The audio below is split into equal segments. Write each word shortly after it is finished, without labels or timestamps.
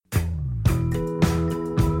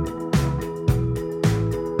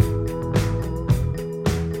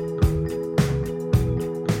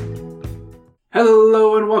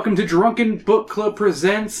Hello and welcome to Drunken Book Club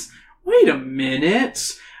Presents... Wait a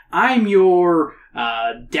minute. I'm your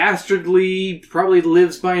dastardly, probably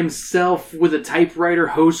lives by himself with a typewriter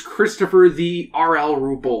host, Christopher the R.L.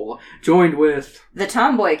 Rupel, joined with... The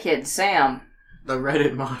tomboy kid, Sam. The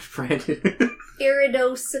Reddit mod, Brandon.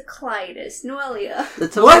 Iridocyclitis, Noelia. The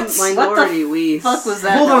total minority we. Fuck was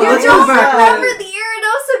that? Hold on, You let's don't go back. remember the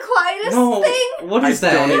iridocyclitis thing? What is I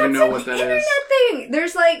that? don't even know what It's an that internet is. thing.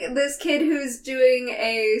 There's like this kid who's doing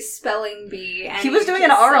a spelling bee. And He was doing an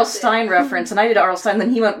R.L. Stein reference, and I did R.L. Stein,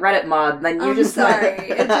 then he went Reddit mod, and then you I'm just sorry.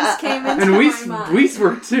 It just came into And my we mind.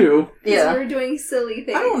 were too. Yeah. We were doing silly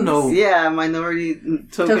things. I don't know. Yeah, minority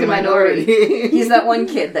Token minority. He's that one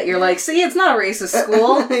kid that you're like, see, it's not a racist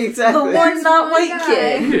school. Exactly. The one not one white guy.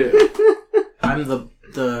 kid. Yeah. I'm the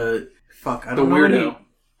fuck. I The don't know weirdo. any.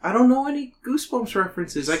 I don't know any Goosebumps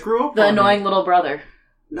references. I grew up The on annoying it. little brother.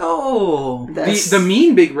 No. The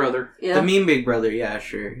mean big brother. Yeah. The mean big brother. Yeah,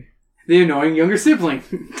 sure. The annoying younger sibling.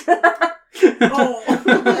 Oh.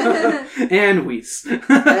 And Weiss. And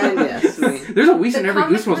yes, There's a Weiss in The every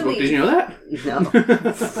comic Goosebumps book. Did relief. you know that?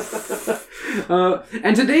 No.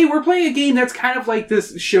 And today we're playing a game that's kind of like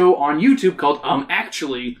this show on YouTube called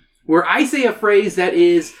Actually, where I say a phrase that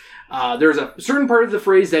is, there's a certain part of the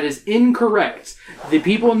phrase that is incorrect. The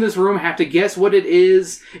people in this room have to guess what it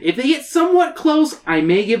is. If they get somewhat close, I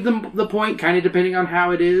may give them the point, kind of depending on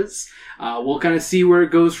how it is. We'll kind of see where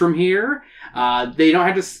it goes from here. They don't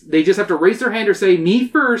have to, they just have to raise their hand or say me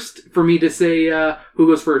first for me to say, who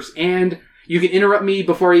goes first. And you can interrupt me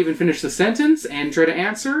before I even finish the sentence and try to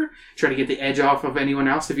answer. Try to get the edge off of anyone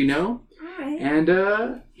else if you know. Alright.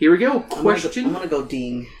 And, here we go. Question. I'm gonna go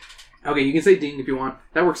ding. Okay, you can say ding if you want.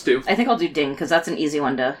 That works too. I think I'll do ding, because that's an easy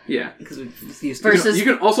one to... Yeah. Because we just used to Versus- You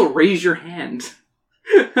can also raise your hand.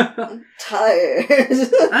 tired.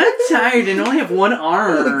 I'm tired and only have one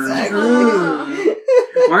arm. Exactly.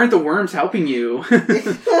 Why aren't the worms helping you?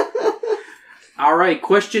 Alright,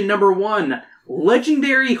 question number 1.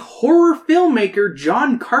 Legendary horror filmmaker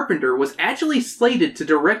John Carpenter was actually slated to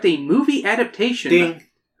direct a movie adaptation. Ding.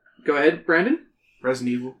 Go ahead, Brandon.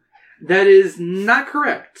 Resident Evil. That is not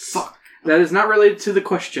correct. Fuck. That is not related to the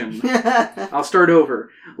question. I'll start over.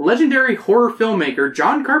 Legendary horror filmmaker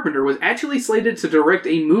John Carpenter was actually slated to direct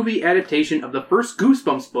a movie adaptation of the first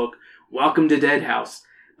Goosebumps book, Welcome to Dead House.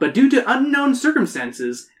 But due to unknown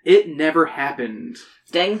circumstances, it never happened.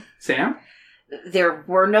 Ding. Sam? There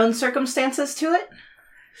were known circumstances to it?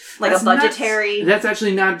 Like That's a budgetary... That's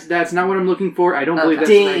actually not, that's not what I'm looking for. I don't believe that's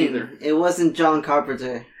Ding. right either. It wasn't John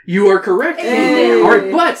Carpenter. You are correct. Hey.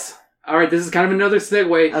 Alright, but... Alright, this is kind of another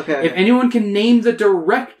segue. Okay. If anyone can name the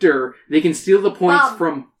director, they can steal the points Bob.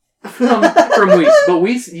 from Weiss. But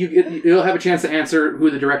Weiss, you'll have a chance to answer who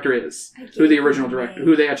the director is. I gave Who the him original a director, name.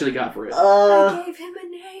 who they actually got for it. I gave him a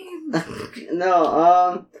name.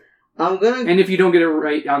 No, I'm gonna... And if you don't get it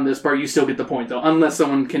right on this part, you still get the point, though, unless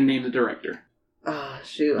someone can name the director. Oh,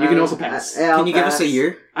 shoot. You can also pass. Can you give us a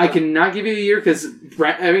year? I cannot give you a year, because,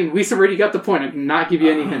 Weiss already got the point. I cannot give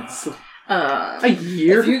you any hints. A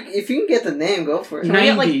year? If you can get the name, go for it. Can we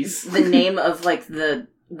get, like, 90s. the name of, like, the...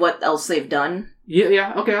 what else they've done?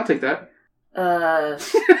 Yeah, okay, I'll take that.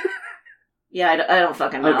 Yeah, I don't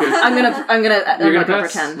fucking know. Okay. I'm You're not gonna gonna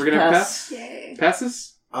pass? pretend. We're gonna pass? Yay.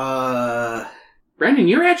 Passes? Brandon,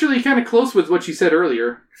 you're actually kind of close with what you said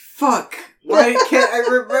earlier. Fuck. Why can't I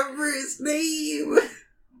remember his name?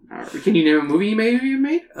 Can you name a movie you may have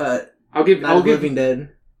made? I'll give Living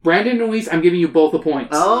Dead. Brandon and Weiss, I'm giving you both the points.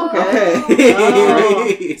 Oh, okay.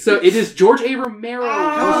 Okay. So it is George A. Romero.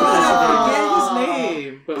 I forget his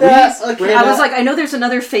name. But That's Weiss, okay. Brandon, I was like, I know there's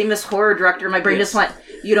another famous horror director. My brain just went,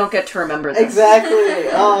 you don't get to remember this. Exactly.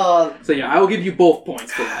 Oh, so yeah, I will give you both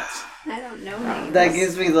points for that. I don't know names. that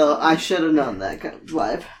gives me the I should have known that kind of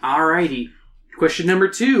vibe. Alrighty. Question number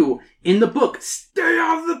 2. In the book, Stay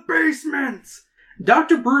Out of the Basement!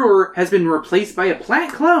 Dr. Brewer has been replaced by a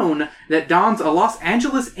plant clone that dons a Los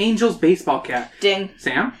Angeles Angels baseball cap. Ding.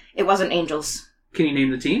 Sam, It wasn't Angels. can you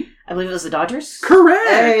name the team? I believe it was the Dodgers. Correct!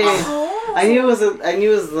 Hey, Oh. I knew it was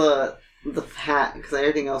the hat because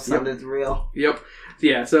everything else sounded real. Yep.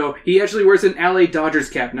 Yeah, so he actually wears an LA Dodgers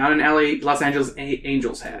cap, not an LA Los Angeles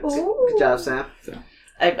Angels hat. Ooh. Good job, Sam.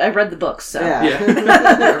 I read the books, so. Yeah.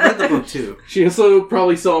 I read the book too. She also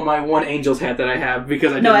probably saw my one Angels hat that I have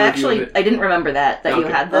because I did No, a I review actually, of it. I didn't remember that you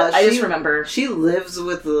Okay. had that. I just remember. She lives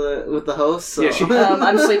with the host. So. Yeah, she-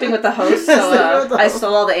 I'm sleeping with the host, Sleeping so with the I host.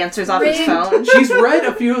 stole all the answers off his Rigged. phone. She's read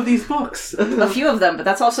a few of these books. A few of them, but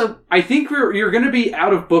that's also, I think you're going to be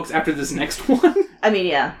out of books after this next one. I mean,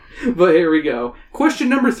 yeah. But here we go. Question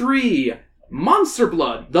number 3. Monster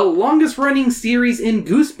Blood, the longest-running series in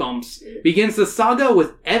Goosebumps, begins the saga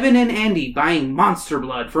with Evan and Andy buying monster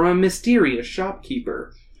blood from a mysterious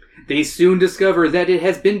shopkeeper. They soon discover that it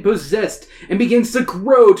has been possessed and begins to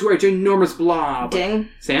grow to a ginormous blob. Ding.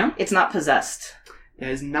 Sam? It's not possessed. That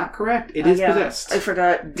is not correct. It is possessed. I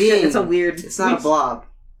forgot. Ding. It's a weird... It's not a blob.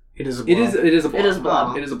 It is a blob. It is a blob. It is a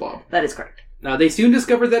blob. It is a blob. That is correct. They soon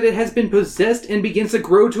discover that it has been possessed and begins to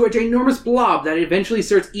grow to a ginormous blob that eventually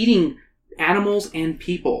starts eating animals and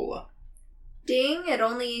people. Ding, it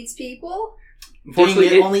only eats people? Unfortunately,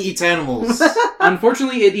 Dang, it only eats animals.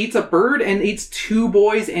 Unfortunately, it eats a bird and eats 2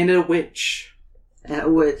 boys and a witch.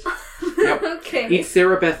 Which? Yep. Okay. Eats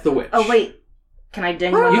Sarah Beth the witch. Oh, wait. Can I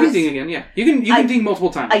ding You one? can ding again, yeah. You can ding multiple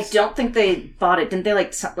times. I don't think they bought it. Didn't they,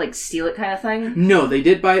 like steal it kind of thing? No, they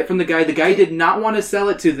did buy it from the guy. The guy did not want to sell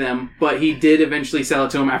it to them, but he did eventually sell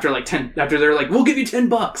it to him after they're like, we'll give you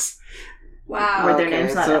 $10. Wow. Were their Okay,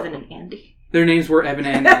 names not so- Evan and Andy? Their names were Evan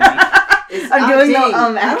and Andy. I'm doing the,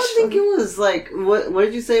 I action. don't think it was like... What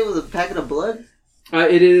did you say it was a packet of blood?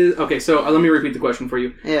 It is... Okay, so let me repeat the question for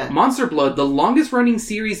you. Yeah. Monster Blood, the longest-running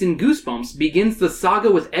series in Goosebumps, begins the saga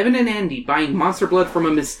with Evan and Andy buying monster blood from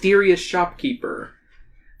a mysterious shopkeeper.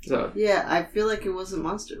 So, Yeah, I feel like it wasn't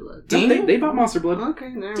monster blood. no, they bought monster blood. Okay,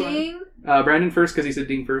 never mind. Ding. Brandon first, because he said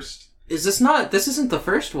ding first. Is this not... This isn't the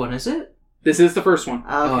first one, is it? This is the first one.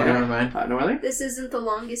 Oh, Okay. never mind. No other? This isn't the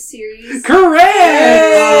longest series. Correct!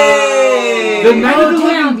 Yay! The Night of the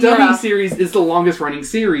damn, Living Dummy yeah. series is the longest-running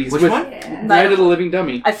series. Which with one? Yeah. Night of the Living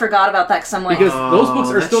Dummy. I forgot about that because I'm like, Because those books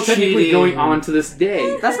are that's still technically cheating. going on to this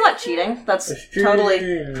day. that's not cheating. That's totally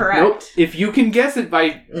correct. Nope. If you can guess it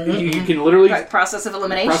by... You can literally... Right, process of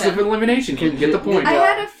elimination. Process of elimination. Can get the point. I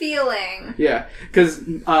had a feeling. Yeah, because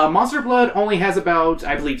Monster Blood only has about,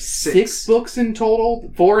 I believe, 6 books in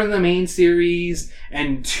total. 4 in the main series,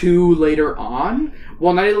 and 2 later on.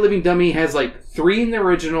 While Night of the Living Dummy has, 3 in the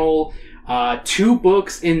original, 2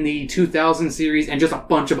 books in the 2000 series, and just a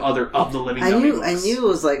bunch of other of the Living Dummy books. I knew it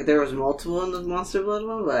was like there was multiple in the Monster Blood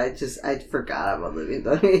one, but I forgot about Living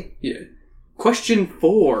Dummy. Yeah. Question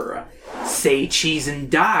 4. Say Cheese and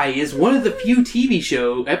Die is one of the few TV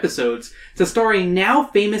show episodes to star a now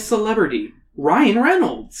famous celebrity, Ryan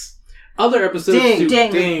Reynolds. Other episodes... Ding,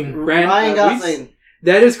 Ding. Ryan Gosling.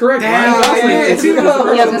 That is correct. Damn, Ryan Gosling. yeah, is in the yeah.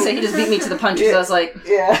 first Yeah, I was one. gonna say he just beat me to the punch because I was like,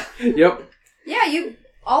 Yeah. Yep. Yeah,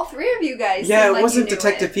 all 3 of you guys. Yeah, seemed it like wasn't you knew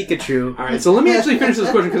Detective it. Pikachu. All right, so let me actually finish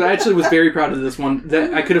this question because I actually was very proud of this one.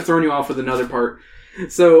 That I could have thrown you off with another part.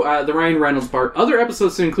 So the Ryan Reynolds part. Other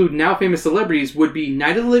episodes to include now famous celebrities would be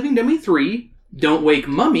Night of the Living Dummy 3, Don't Wake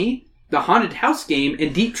Mummy, The Haunted House Game,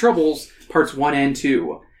 and Deep Troubles parts 1 and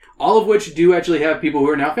 2. All of which do actually have people who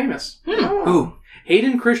are now famous. Who?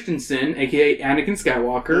 Hayden Christensen, aka Anakin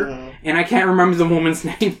Skywalker, Mhm. and I can't remember the woman's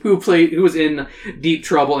name who was in Deep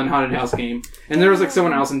Trouble and Haunted House Game. And there was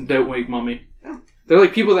someone else in Don't Wake Mummy. They're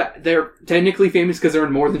people that they're technically famous because they're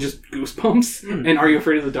in more than just Goosebumps and Are You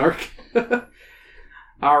Afraid of the Dark?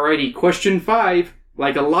 Alrighty, question 5.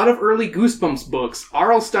 Like a lot of early Goosebumps books,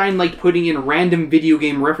 R.L. Stine liked putting in random video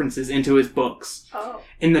game references into his books. Oh.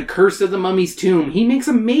 In The Curse of the Mummy's Tomb, he makes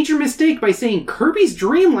a major mistake by saying Kirby's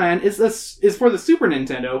Dream Land is for the Super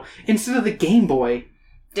Nintendo instead of the Game Boy.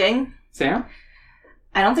 ding. Sam?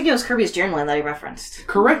 I don't think it was Kirby's Dream Land that he referenced.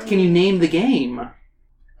 Correct. Can you name the game?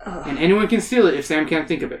 And anyone can steal it if Sam can't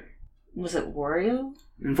think of it. Was it Wario?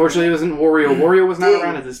 Unfortunately, it wasn't Wario. Wario was not Ding.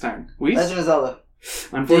 around at this time. Weiss? Legend of Zelda.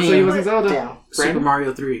 Unfortunately, it wasn't Zelda. Down. Super Brandon?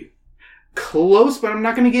 Mario 3. Close, but I'm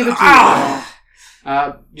not going to give it to Ah!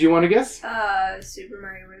 you. Do you want to guess? Super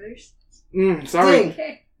Mario Brothers. Sorry. Ding.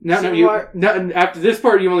 Okay. No, after this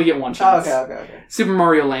part, you only get one Oh, chance. okay. Super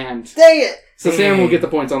Mario Land. Dang it! So Sam will get the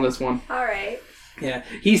points on this one. Alright. Yeah.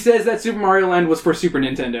 He says that Super Mario Land was for Super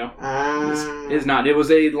Nintendo. It's not. It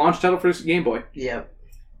was a launch title for Game Boy. Yep.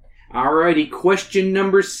 Alrighty, question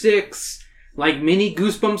number 6. Like many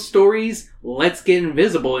Goosebumps stories, Let's Get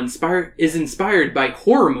Invisible is inspired by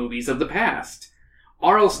horror movies of the past.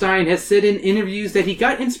 R.L. Stine has said in interviews that he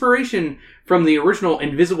got inspiration from the original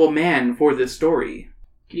Invisible Man for this story.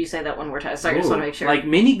 Could you say that one more time? Sorry, I just want to make sure. Like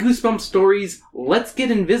many Goosebumps stories, Let's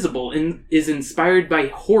Get Invisible is inspired by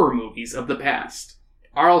horror movies of the past.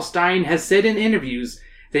 R.L. Stine has said in interviews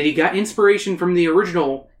that he got inspiration from the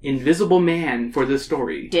original Invisible Man for this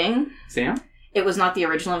story. Ding. Sam? It was not the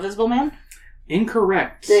original Invisible Man?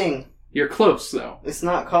 Incorrect. Ding. You're close, though. It's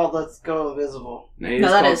not called Let's Go Invisible.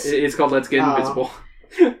 It's called Let's Get Invisible.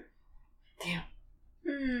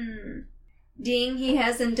 Ding, he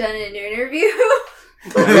hasn't done an interview.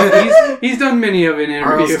 he's done many of an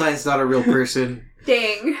R.L. interview. Stine's not a real person.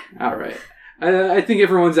 Ding. All right. I think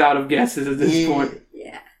everyone's out of guesses at this point.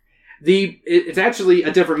 Yeah. It's actually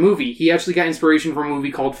a different movie. He actually got inspiration from a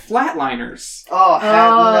movie called Flatliners. Oh, heck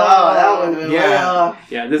no. That would have been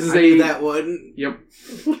Yeah, this is I knew that one. Yep.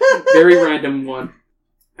 Very random one.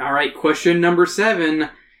 Alright, question number 7.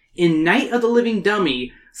 In Night of the Living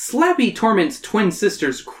Dummy, Slappy torments twin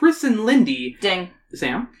sisters Chris and Lindy. Ding.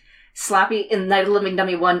 Sam? Slappy, in Night of the Living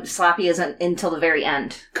Dummy 1, Slappy isn't until the very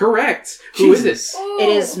end. Correct. Who is it? Ooh. It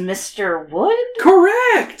is Mr. Wood?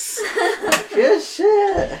 Correct! Good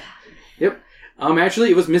shit. Yep. Actually,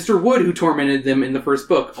 it was Mr. Wood who tormented them in the first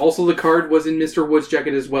book. Also, the card was in Mr. Wood's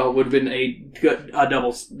jacket as well. Would have been a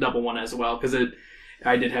double one as well, because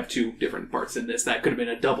I did have 2 different parts in this. That could have been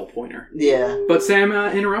a double pointer. Yeah. But Sam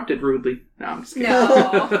interrupted rudely. No, I'm just kidding.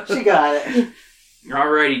 No. She got it.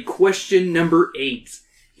 Alrighty, question number 8.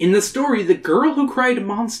 In the story, The Girl Who Cried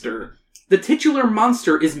Monster, the titular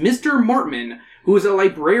monster is Mr. Mortman, who is a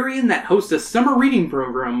librarian that hosts a summer reading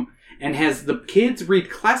program and has the kids read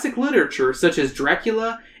classic literature such as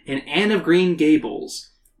Dracula and Anne of Green Gables.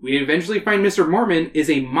 We eventually find Mr. Mortman is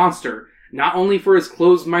a monster, not only for his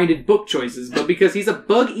closed-minded book choices, but because he's a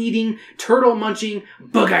bug-eating, turtle-munching,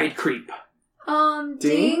 bug-eyed creep.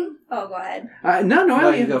 Ding. Oh, go ahead. No,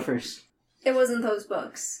 you go first. It wasn't those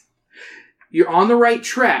books. You're on the right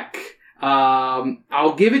track.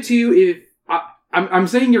 I'll give it to you if... I'm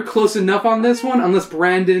saying you're close enough on this one, unless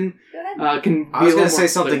Brandon Go ahead. can be I was a going little to say more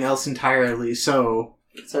something specific. else entirely, so...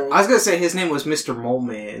 Sorry. I was going to say his name was Mr.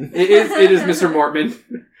 Moleman. It is Mr. Mortman.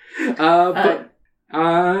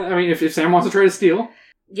 I mean, if Sam wants to try to steal...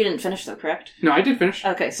 You didn't finish though, correct? No, I did finish.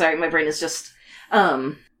 Okay, sorry, my brain is just...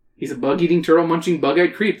 He's a bug-eating, turtle-munching,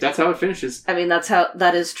 bug-eyed creep. That's how it finishes. I mean,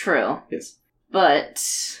 that is true. Yes. But...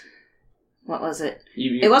 What was it?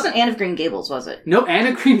 It wasn't Anne of Green Gables, was it? No, Anne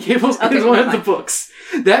of Green Gables Okay, is one of never the books.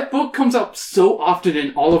 That book comes up so often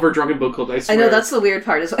in all of our Drunken Book Clubs, I I swear. know, that's the weird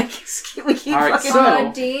part, is we keep All right, fucking...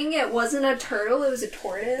 so- Ding, it wasn't a turtle, it was a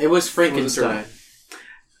tortoise. It was Frankenstein.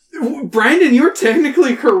 Brandon, you're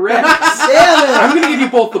technically correct. I'm going to give you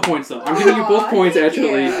both the points, though. I'm giving you both points, thank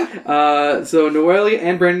actually. you. So Noelia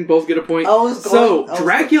and Brandon both get a point.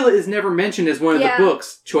 Dracula is never mentioned as one of the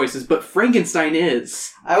book's choices, but Frankenstein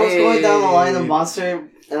is. I was going down the line of monster,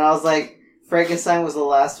 and I was like, Frankenstein was the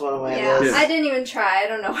last one on my list. I didn't even try. I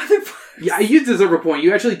don't know other books. Yeah, you deserve a point.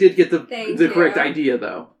 You actually did get the Thank correct you. idea,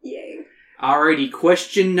 though. Yay. Alrighty,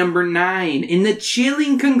 question number 9. In the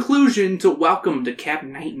chilling conclusion to Welcome to Camp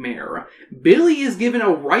Nightmare, Billy is given a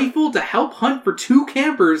rifle to help hunt for 2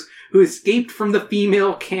 campers who escaped from the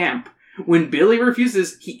female camp. When Billy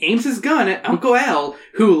refuses, he aims his gun at Uncle Al,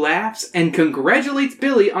 who laughs and congratulates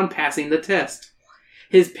Billy on passing the test.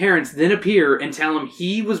 His parents then appear and tell him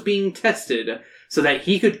he was being tested so that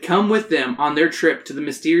he could come with them on their trip to the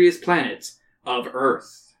mysterious planet of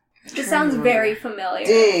Earth. This sounds very familiar.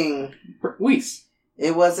 Ding. Weiss.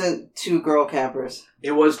 It wasn't 2 girl campers.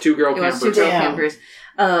 It was 2 girl It campers. was 2 girl Damn. campers.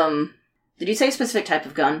 Did you say a specific type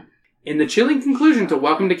of gun? In the chilling conclusion to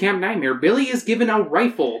Welcome to Camp Nightmare, Billy is given a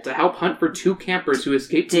rifle to help hunt for 2 campers who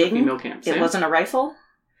escaped from the Ding. female camp. It Sam, wasn't a rifle?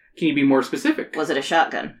 can you be more specific? Was it a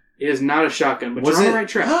shotgun? It is not a shotgun, but Was you're on it- the right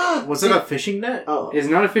track. Was it a fishing net? Oh. It is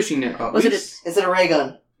not a fishing net. Oh. Was it Weiss. Is it a ray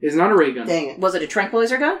gun? It is not a ray gun. Dang it. Was it a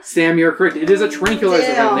tranquilizer gun? Sam, you're correct. It is a tranquilizer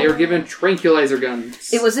Damn. gun. They are given tranquilizer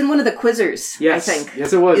guns. It was in one of the quizzers, Yes. I think.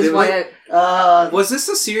 Yes, it was. Is It was why I... Was this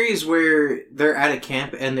a series where they're at a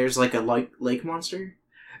camp and there's like a lake monster?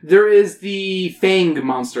 there is the Fang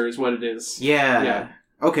monster, is what it is. Yeah. Yeah.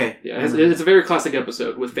 Okay. Yeah, it's a very classic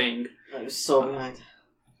episode with Fang. I was so behind.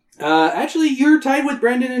 Actually, you're tied with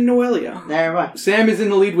Brandon and Noelia. Never mind. Sam is in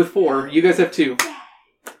the lead with 4. You guys have 2.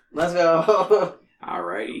 Let's go.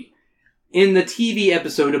 Alrighty. In the TV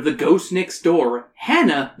episode of The Ghost Next Door,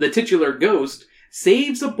 Hannah, the titular ghost,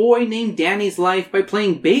 saves a boy named Danny's life by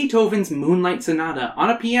playing Beethoven's Moonlight Sonata on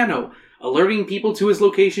a piano, alerting people to his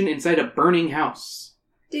location inside a burning house.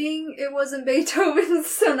 Ding, it wasn't Beethoven's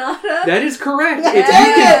Sonata. That is correct.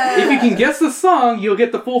 Yeah. If you can guess the song, you'll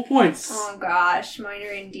get the full points. Oh gosh,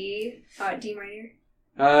 minor in D. D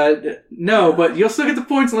minor. No, but you'll still get the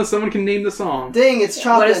points unless someone can name the song. Ding, it's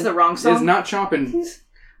chopping. What is the wrong It is song? not Chopin.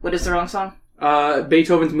 What is the wrong song?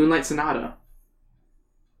 Beethoven's Moonlight Sonata.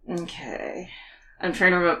 Okay. I'm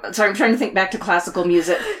trying to remember. Sorry, I'm trying to think back to classical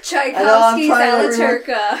music. Tchaikovsky's trying to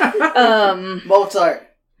Alaturka. Mozart.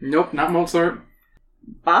 Nope, not Mozart.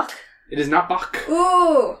 Bach? It is not Bach.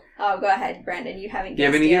 Ooh. Oh, go ahead, Brandon. You haven't Do you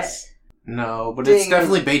guessed have any yet. guess? No, but Ding. it's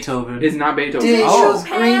definitely Beethoven. It's not Beethoven. Ding, Oh. it was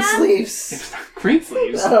green sleeves. It's not Green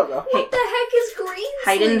Sleeves. I don't know. What the heck is green?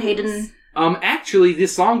 Hayden, sleeves? Hayden. Actually,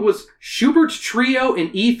 this song was Schubert's Trio in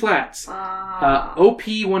E flats. OP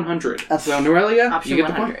 100. So, Noelia, Option you get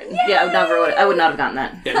 100. the point. Yeah, I would not have gotten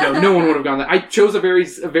that. Yeah, no one would have gotten that. I chose a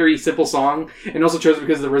very simple song, and also chose it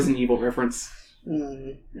because of the Resident Evil reference.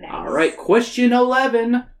 Nice. Alright, question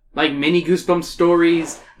 11. Like many Goosebumps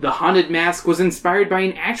stories, the haunted mask was inspired by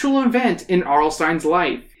an actual event in Arlstein's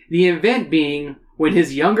life. The event being when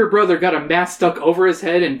his younger brother got a mask stuck over his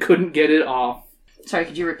head and couldn't get it off. Sorry,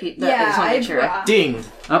 could you repeat that? I just want to make sure. Ding.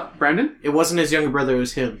 Oh, Brandon? It wasn't his younger brother, it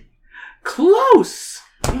was him. Close!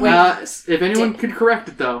 Wait, if anyone could correct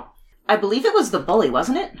it, though. I believe it was the bully,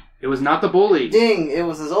 wasn't it? It was not the bully. Ding, it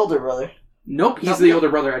was his older brother. Nope, he's the older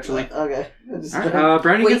brother, actually. Okay. Alright,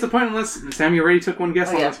 Brandon Wait. gets a point unless Sam, you already took one guess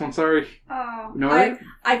on yeah. this one, sorry. Oh, No,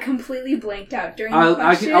 I completely blanked out during the I'll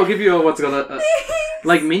question. give you what's it called.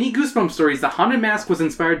 Like many Goosebumps stories, the haunted mask was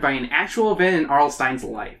inspired by an actual event in Arlstein's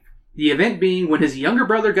life. The event being when his younger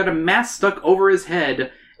brother got a mask stuck over his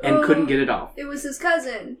head and couldn't get it off. It was his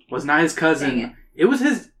cousin. Was not his cousin. Dang It was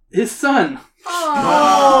his son.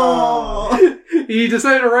 Oh! He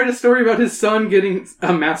decided to write a story about his son getting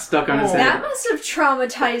a mask stuck on his That head. must have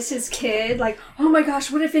traumatized his kid. Like, oh my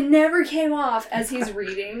gosh, what if it never came off as he's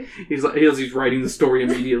reading? He's writing the story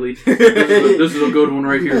immediately. This is a good one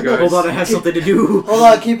right here, guys. Hold on, I have something to do. Hold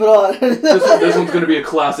on, keep it on. This one's going to be a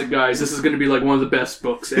classic, guys. This is going to be like one of the best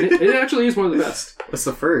books. And it actually is one of the best. What's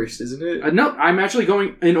the first, isn't it? No, I'm actually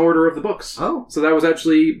going in order of the books. Oh. So that was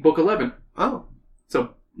actually book 11. Oh.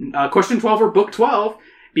 So, question 12 or book 12.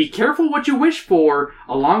 Be Careful What You Wish For,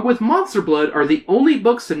 along with Monster Blood, are the only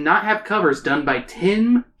books to not have covers done by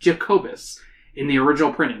Tim Jacobus in the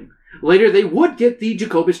original printing. Later, they would get the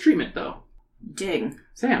Jacobus treatment, though. Ding.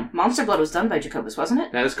 Sam. Monster Blood was done by Jacobus, wasn't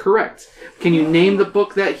it? That is correct. Can you name the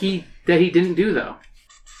book that he didn't do, though?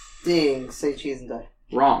 Ding, say cheese and die.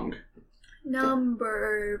 Wrong.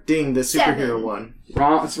 Number... Ding, the superhero 7. one.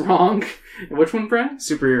 Wrong. It's wrong. Which one, Brad?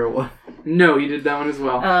 Superhero one. No, you did that one as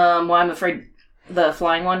well. Well, I'm afraid the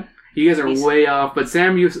flying one. You guys are way off, but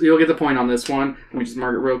Sam, you'll get the point on this one. Let me just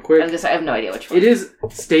mark it real quick. I have no idea which one. It is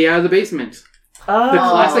Stay Out of the Basement. Oh. The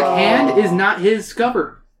classic hand is not his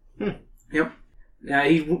cover. Yep.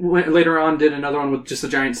 He later on did another one with just a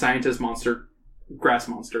giant scientist monster. Grass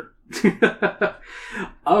monster.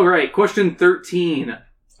 Alright, question 13.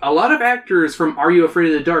 A lot of actors from Are You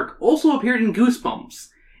Afraid of the Dark also appeared in Goosebumps.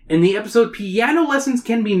 In the episode Piano Lessons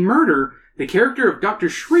Can Be Murder, the character of Dr.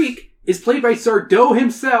 Shriek is played by Sardo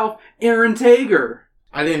himself, Aaron Tager.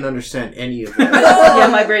 I didn't understand any of that. Yeah,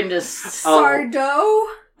 my brain just... Sardo?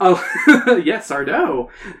 Oh, yes, Sardo.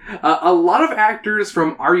 A lot of actors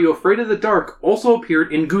from Are You Afraid of the Dark also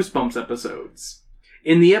appeared in Goosebumps episodes.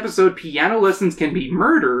 In the episode Piano Lessons Can Be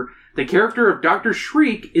Murder, the character of Dr.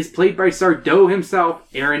 Shriek is played by Sardo himself,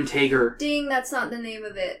 Aaron Tager. Ding, that's not the name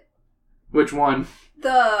of it. Which one?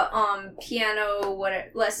 The, piano,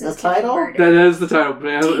 lessons. The title? That is the title.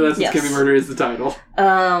 Piano Lessons Yes. Can Be Murder is the title.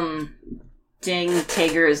 Ding,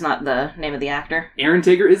 Tager is not the name of the actor. Aaron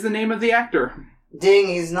Tager is the name of the actor. Ding,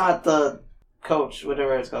 he's not the coach,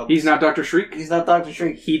 whatever it's called. He's not Dr. Shriek. He's not Dr.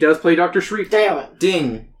 Shriek. He does play Dr. Shriek. Damn it.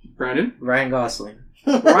 Ding. Brandon? Ryan Gosling.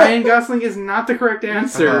 Ryan Gosling is not the correct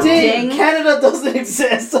answer. Ding, Ding. Canada doesn't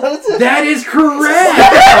exist. That is correct!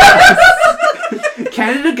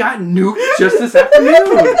 Canada got nuked just this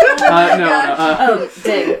afternoon. No.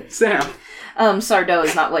 Ding. Sam. Sardo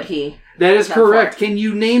is not what he... That is Not correct. Can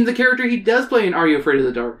you name the character he does play in Are You Afraid of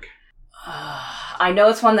the Dark? I know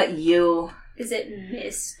it's one that you... Is it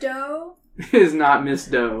Misto? It is not Miss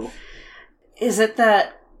Doe. Is it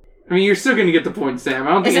that... I mean, you're still going to get the point, Sam.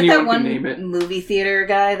 I don't Is think it that anyone one can name it. movie theater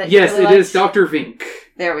guy that Yes, you really it is liked? Dr. Vink.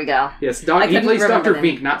 There we go. Yes, he couldn't plays remember Dr. the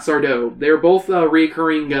name. Vink, not Sardo. They're both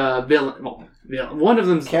recurring villain. Well, one of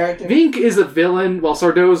them's... Character? Vink is a villain, while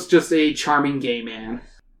Sardo's just a charming gay man.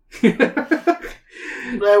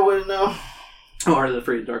 I wouldn't know. Oh, Art of the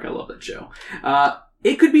Afraid of the Dark. I love that show.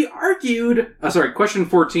 It could be argued... question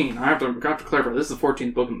 14. I have to clarify. This is the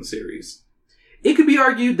 14th book in the series. It could be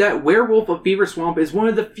argued that Werewolf of Fever Swamp is one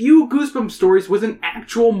of the few Goosebumps stories with an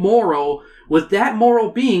actual moral, with that moral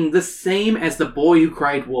being the same as The Boy Who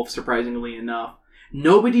Cried Wolf, surprisingly enough.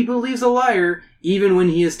 Nobody believes a liar, even when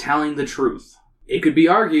he is telling the truth. It could be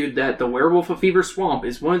argued that The Werewolf of Fever Swamp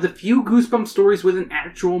is one of the few Goosebumps stories with an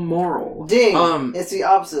actual moral. Ding, it's the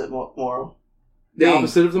opposite moral. The Ding.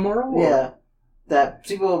 opposite of the moral? Or- Yeah. That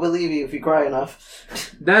people will believe you if you cry enough.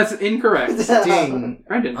 That's incorrect. Ding.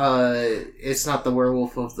 Brandon. It's not the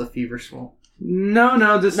werewolf of the Fever Swamp.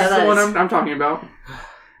 No, this No, is that the one is- I'm talking about.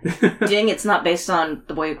 Ding, it's not based on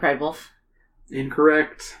The Boy Who Cried Wolf.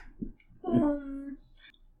 Incorrect.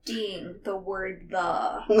 Dean, the word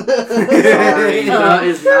the. Sorry,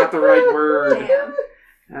 is not the right word.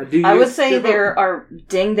 Damn. I would say there are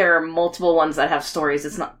multiple ones that have stories.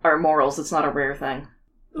 It's not or morals. It's not a rare thing.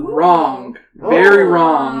 Wrong. Very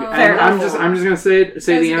wrong. Fair And I'm enough. just gonna say That's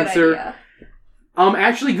the a good answer. idea.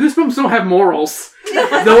 Actually, Goosebumps don't have morals.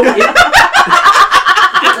 Though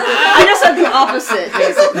I just said the opposite,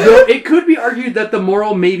 basically. though it could be argued that the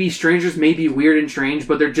moral maybe strangers may be weird and strange,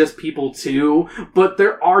 but they're just people too. But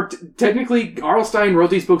there are technically R.L. Stine wrote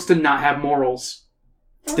these books to not have morals.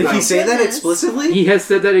 Did he say that Goodness. explicitly? He has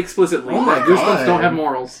said that explicitly. Oh my that Goosebumps God. don't have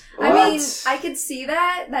morals. I mean, What? I could see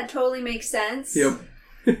that. That totally makes sense. Yep.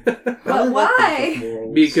 But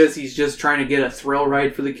why? Because he's just trying to get a thrill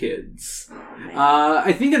ride for the kids.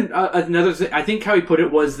 I think another thing, I think how he put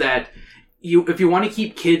it was that if you want to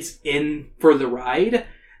keep kids in for the ride,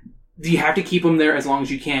 you have to keep them there as long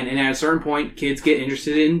as you can. And at a certain point, kids get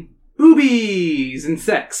interested in boobies and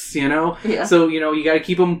sex, Yeah. So, you got to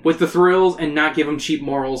keep them with the thrills and not give them cheap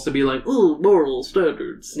morals to be like, ooh, moral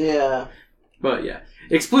standards. Yeah. But yeah,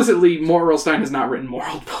 explicitly, Moral Stein has not written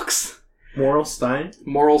moral books. Moral Stein?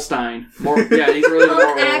 Moral Stein. Yeah, he's really the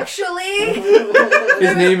moral. Actually,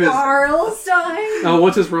 His name is... Arlstein. Oh,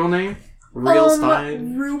 what's his real name? Real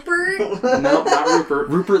Stein? Rupert. No, not Rupert.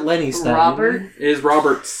 Rupert Lenny Stein. Robert. It is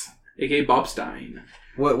Roberts, aka Bob Stein.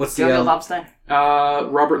 What's Do the you know L? Bob Stein?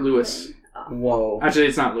 Robert Lewis. Whoa. Actually,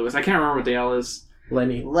 it's not Lewis. I can't remember what the L is.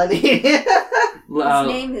 Lenny. Lenny. His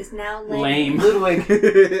name is now Lame.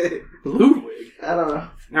 Ludwig. Ludwig. I don't know.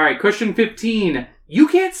 Alright, question 15. You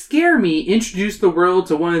Can't Scare Me introduced the world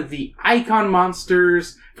to one of the icon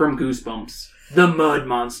monsters from Goosebumps. The Mud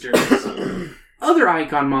Monsters. Other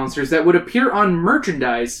icon monsters that would appear on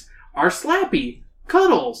merchandise are Slappy,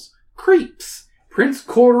 Cuddles, Creeps, Prince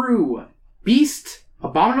Koru, Beast,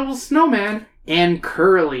 Abominable Snowman, and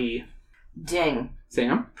Curly. Ding.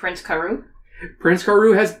 Sam? Prince Karu? Prince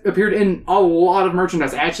Karu has appeared in a lot of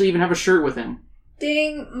merchandise. I actually even have a shirt with him.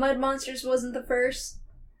 Ding, Mud Monsters wasn't the first.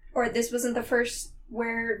 Or this wasn't the first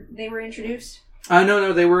where they were introduced.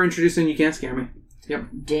 No, they were introduced in You Can't Scare Me. Yep.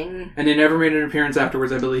 Ding. And they never made an appearance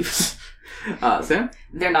afterwards, I believe. Sam?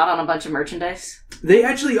 They're not on a bunch of merchandise? They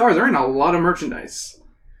actually are. They're in a lot of merchandise.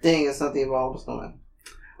 Dang, it's not the Abominable Snowman.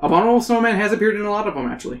 Abominable Snowman has appeared in a lot of them,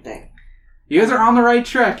 actually. Dang. You guys are on the right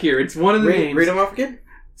track here. It's one of the names. Read them off again?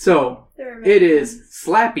 So, There were many it is ones.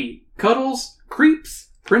 Slappy, Cuddles, Creeps,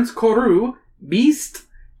 Prince Koru, Beast,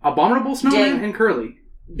 Abominable Snowman, Ding. and Curly.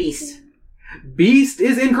 Beast. Beast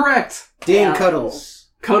is incorrect. Dan Yeah. Cuddles.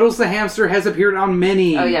 Cuddles the hamster has appeared on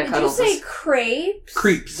many. Oh, yeah, Did Cuddles. you say crepes?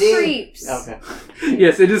 Creeps. Ding. Creeps. Okay.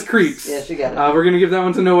 Yes, it is Creeps. Yeah, she got it. We're going to give that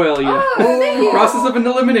one to Noelia. Oh, thank you. Process of an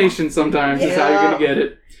elimination sometimes is how you're going to get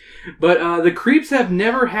it. But the Creeps have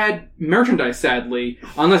never had merchandise, sadly,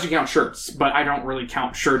 unless you count shirts. But I don't really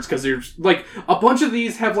count shirts because there's, like, a bunch of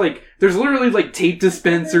these have, like, there's literally, like, tape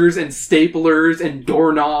dispensers and staplers and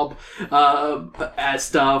doorknob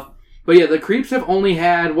stuff. But yeah, the Creeps have only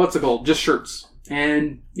had, just shirts.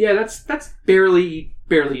 And yeah, that's barely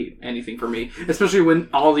anything for me. Especially when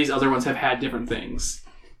all these other ones have had different things.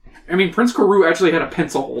 I mean, Prince Karu actually had a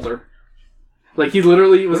pencil holder. Like, he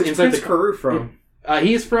literally was Where's inside Prince Karu from?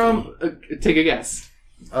 He is from, take a guess.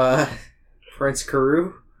 Prince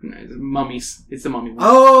Karu? No, it's Mummies. It's the Mummy one.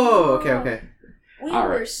 Oh, okay. We All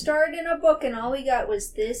were right. starting a book and all we got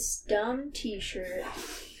was this dumb t-shirt.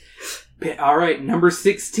 Alright, number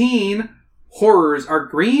 16. Horrors are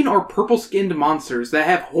green or purple-skinned monsters that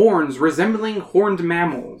have horns resembling horned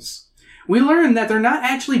mammals. We learn that they're not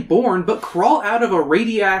actually born, but crawl out of a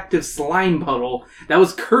radioactive slime puddle that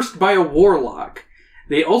was cursed by a warlock.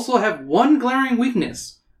 They also have one glaring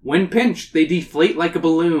weakness. When pinched, they deflate like a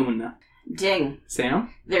balloon. Ding.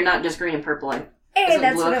 Sam? They're not just green and purple. Like, Hey, Is it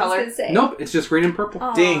that's blue what I was color? going to say. Nope, it's just green and purple.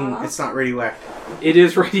 Aw. Ding, it's not radioactive. It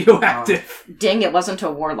is radioactive. ding, it wasn't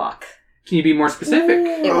a warlock. Can you be more specific?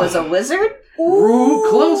 It was a wizard? Ooh,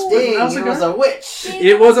 close, but Dang, that's he a was good- a witch.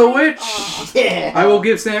 It was a witch. Aw. Yeah. I will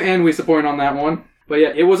give Sam and Weiss a point on that one. But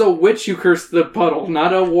yeah, it was a witch who cursed the puddle,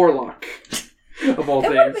 not a warlock. Of all It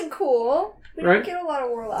would have things. been cool. We Right? don't get a lot of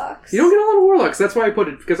warlocks. You don't get a lot of warlocks. That's why I put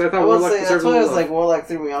it, because I I thought will warlock say, that's deserved a why I was little like, Warlock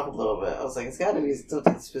threw me off a little bit. I was like, it's gotta be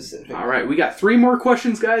something specific. Alright, we got 3 more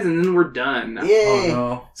questions, guys, and then we're done. Yay. Oh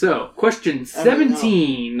no. So, question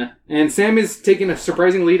 17. And Sam is taking a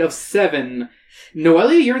surprising lead of 7.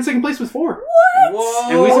 Noelia, you're in second place with 4. Whoa.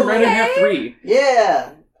 And Weiss and Brandon have Okay. 3. Yeah.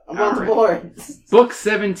 I'm on the Alright. board. Book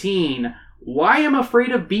 17. Why I'm Afraid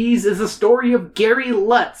of Bees is the story of Gary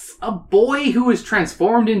Lutz, a boy who is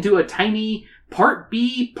transformed into a tiny part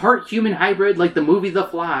bee, part human hybrid like the movie The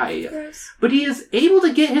Fly. Gross. But he is able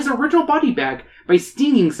to get his original body back by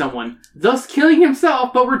stinging someone, thus killing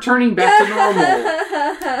himself but returning back to normal.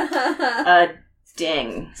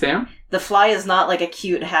 Ding. Sam? The Fly is not like a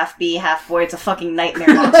cute half bee, half boy. It's a fucking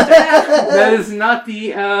nightmare monster. That is not the,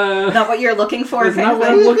 Not what you're looking for, That's kind not of what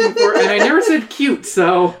thing? I'm looking for, and I never said cute,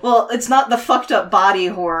 so... Well, it's not the fucked up body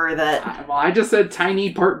horror that... Well, I just said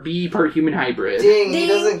tiny, part bee, part human hybrid. Ding, he Ding.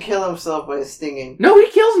 doesn't kill himself by stinging. No,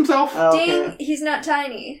 he kills himself. Oh, Ding, okay. he's not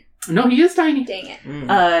tiny. No, he is tiny. Dang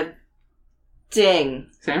it. Ding.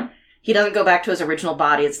 Sam? He doesn't go back to his original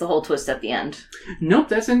body. It's the whole twist at the end. Nope,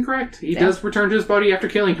 that's incorrect. He Damn. does return to his body after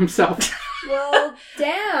killing himself. Well,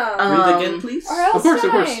 damn. Read again, please. R.L. Of course.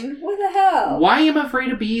 Stein, what the hell? Why I'm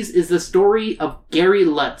Afraid of Bees is the story of Gary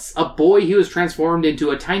Lutz, a boy who is transformed into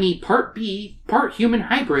a tiny part bee, part human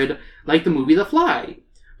hybrid, like the movie The Fly.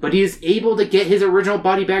 But he is able to get his original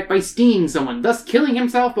body back by stinging someone, thus killing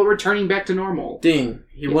himself but returning back to normal. Ding.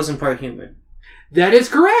 He wasn't part human. That is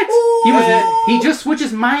correct! He just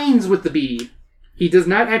switches minds with the bee. He does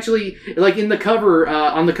not actually, like in the cover,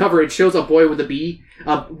 on the cover it shows a boy with a bee,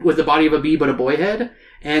 with the body of a bee but a boy head,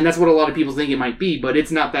 and that's what a lot of people think it might be, but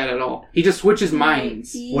it's not that at all. He just switches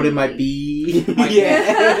minds. What it might be.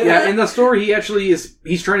 Yeah, in the story he actually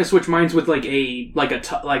he's trying to switch minds with like a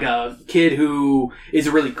kid who is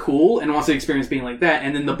really cool and wants to experience being like that,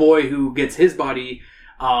 and then the boy who gets his body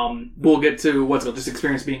will get to just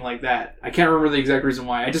experience being like that. I can't remember the exact reason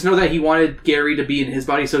why. I just know that he wanted Gary to be in his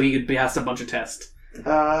body so he could pass a bunch of tests.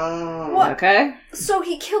 What? Okay. So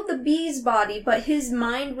he killed the bee's body, but his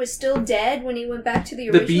mind was still dead when he went back to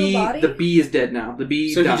the original body? The bee is dead now. The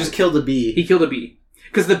bee So died. he just killed the bee. He killed a bee.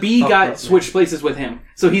 Because the bee got switched places with him.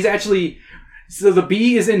 So he's actually... So the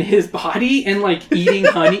bee is in his body and, like, eating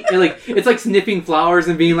honey. And, like, it's like sniffing flowers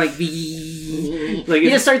and being like, bee. Like, He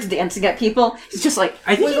just starts dancing at people. He's just like...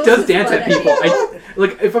 I think he wiggles does his dance butt at at people.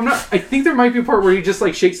 people. I think there might be a part where he just,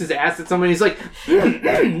 like, shakes his ass at someone and he's like,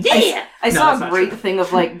 yeah! I No, saw that's a not great true. thing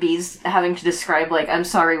of, like, bees having to describe, like, I'm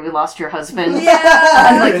sorry we lost your husband.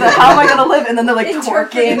 Yeah! And, like, how am I gonna live? And then they're, like,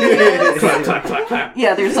 twerking. Clap, clap, clap, clap.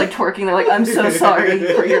 Yeah, they're just, like, twerking. They're like, I'm so sorry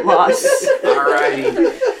for your loss.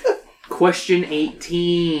 Alrighty. Question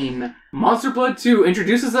 18. Monster Blood 2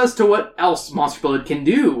 introduces us to what else Monster Blood can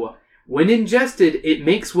do. When ingested, it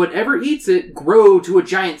makes whatever eats it grow to a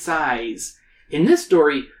giant size. In this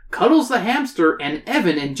story, Cuddles the hamster and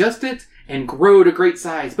Evan ingest it and grow to great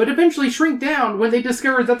size, but eventually shrink down when they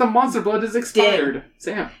discover that the Monster Blood is expired.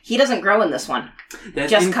 Sam. He doesn't grow in this one.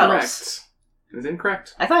 That's Just incorrect. Cuddles. That's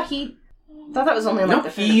incorrect. I thought that was only, like, Nope, the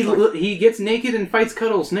fifth he gets naked and fights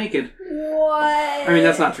Cuddles naked. What? I mean,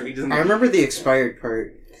 that's not true. He doesn't. I remember the expired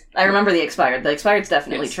part. I remember the expired. The expired's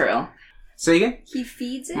definitely Yes. true. Say again? He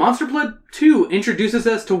feeds it? Monster Blood 2 introduces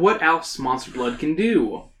us to what else Monster Blood can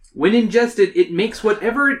do. When ingested, it makes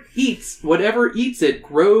whatever eats it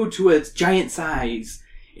grow to a giant size.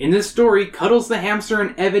 In this story, Cuddles the hamster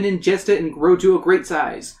and Evan ingest it and grow to a great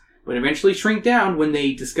size, but eventually shrink down when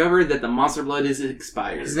they discover that the Monster Blood is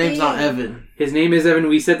expired. His name's not Evan. His name is Evan.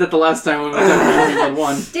 We said that the last time when we talked about Monster Blood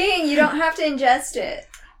 1. Dang, you don't have to ingest it.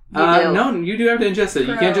 You do. No, you do have to ingest it.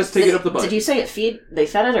 You can't just take it up the butt. Did you say they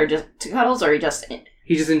fed it or just to Cuddles, or he just...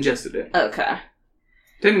 He just ingested it. Okay.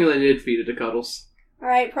 Technically, they did feed it to Cuddles.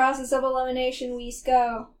 Alright, process of elimination, Wees,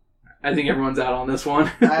 go. I think everyone's out on this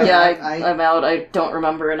one. I'm out. I don't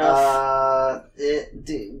remember enough.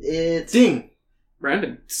 It's... Ding!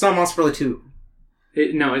 Brandon. It's not Monster Blood 2.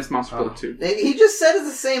 No, it's Monster Blood 2. He just said it's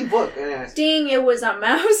the same book. Anyways. Dang, it was a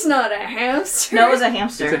mouse, not a hamster. No, it was a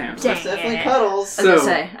hamster. It's a hamster. Dang It's definitely it. Cuddles. I was gonna So-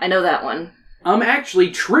 say, I know that one.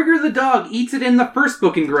 Actually, Trigger the dog eats it in the first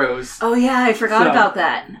book and grows. Oh yeah, I forgot So, about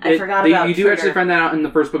that. I forgot about You do Trigger. actually find that out in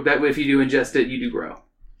the first book, that if you do ingest it, you do grow.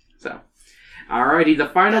 So, alrighty, the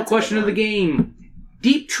final That's a question good of the game.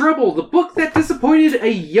 Deep Trouble, the book that disappointed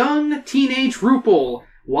a young teenage Rupel.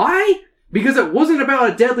 Why? Because it wasn't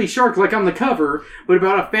about a deadly shark like on the cover, but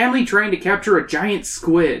about a family trying to capture a giant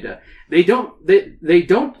squid. They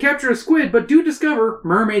don't capture a squid, but do discover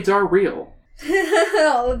mermaids are real.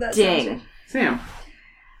 All of that sounds Dang. right. Sam,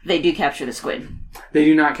 They do capture the squid. they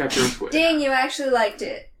do not capture a squid. Dang, you actually liked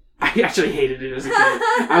it. I actually hated it as a kid.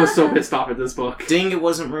 I was so pissed off at this book. Ding, it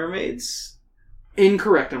wasn't mermaids.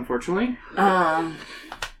 Incorrect, unfortunately.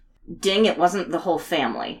 Ding, it wasn't the whole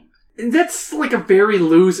family. That's like a very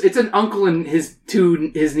loose. It's an uncle and his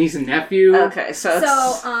niece and nephew. Okay, so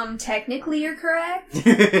it's... So, technically you're correct?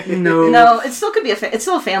 No, No, it still could be it's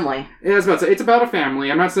still a family. Yeah, I was about to say, it's about a family.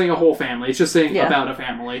 I'm not saying a whole family. It's just saying Yeah. about a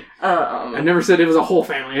family. I never said it was a whole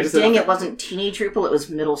family. I just Ding, said it wasn't teenage Rupel, it was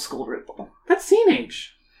middle school Rupel. That's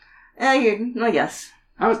teenage. I guess.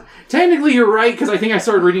 Technically, you're right, because I think I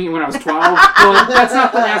started reading it when I was 12, but that's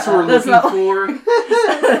not the answer we're looking for.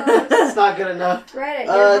 It's not good enough. Right,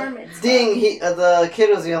 your mermaids. Ding, the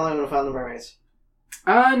kid was the only one who found the mermaids.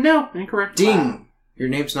 No, incorrect. Ding. Your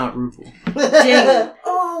name's not Rupal. Ding.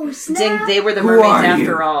 Oh, snap. Ding, they were the Who mermaids are you?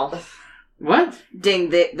 after all. What? Ding,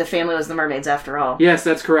 the family was the mermaids after all. Yes,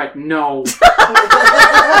 that's correct. No. All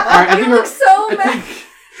right, I think You look so mad.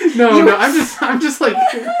 No, I'm just like,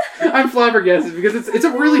 I'm flabbergasted because it's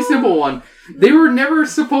a really simple one. They were never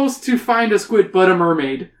supposed to find a squid, but a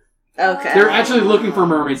mermaid. Okay. They're actually looking for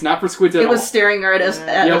mermaids, not for squids at It all. was staring at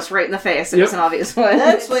us right in the face. It was an obvious one.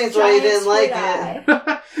 That explains why you didn't like Giant it.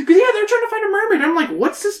 Because they're trying to find a mermaid. I'm like,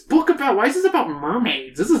 what's this book about? Why is this about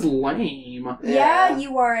mermaids? This is lame. Yeah,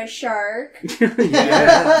 you are a shark.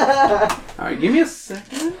 Yeah. All right, give me a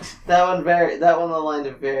second. That one aligned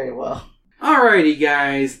it very well. Alrighty,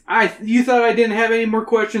 guys. You thought I didn't have any more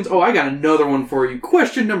questions? Oh, I got another one for you.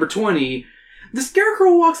 Question number 20. The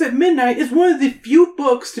Scarecrow Walks at Midnight is one of the few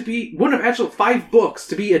books one of actual 5 books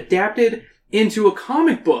to be adapted into a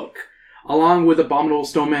comic book, along with Abominable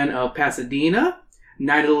Snowman of Pasadena,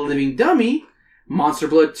 Night of the Living Dummy, Monster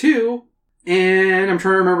Blood 2, and I'm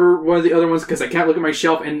trying to remember one of the other ones because I can't look at my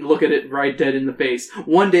shelf and look at it right dead in the face.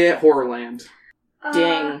 One Day at Horrorland.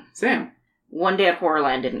 Ding. Sam. One Day at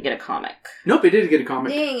Horrorland didn't get a comic. Nope, it did get a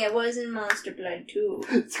comic. Dang, it was in Monster Blood too.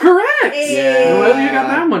 It's correct! Yeah. Well, you got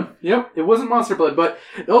that one. Yep, it wasn't Monster Blood, but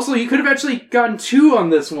also you could have actually gotten 2 on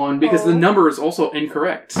this one because the number is also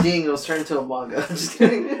incorrect. Ding, it was turned into a manga. Just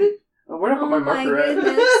kidding. Where did I put my marker at?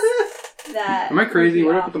 That Am I crazy? would be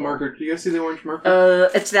Where did I put the awful. marker? Do you guys see the orange marker?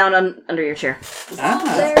 It's down under your chair.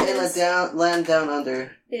 There it In a is. land down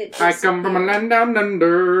under. It I just come from a appeared. land down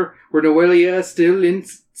under where Noelia still in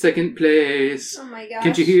second place. Oh my gosh.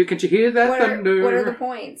 Can't you hear that thunder? What are the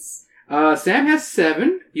points? Sam has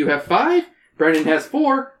 7. You have 5. Brandon has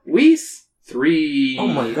 4. Weiss 3. Oh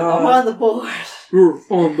my I'm god. on the board. You're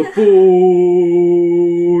on the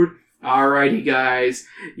board. Alrighty, guys.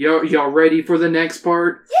 Y'all ready for the next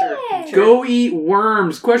part? Yay! Go Eat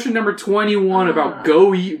Worms. Question number 21 about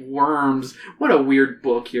Go Eat Worms. What a weird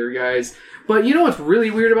book here, guys. But you know what's really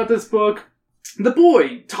weird about this book? The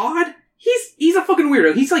boy, Todd, he's a fucking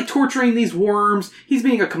weirdo. He's like torturing these worms. He's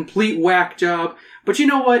being a complete whack job. But you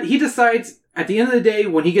know what? He decides at the end of the day,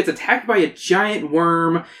 when he gets attacked by a giant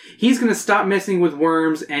worm, he's gonna stop messing with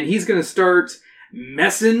worms and he's gonna start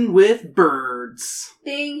messing with birds.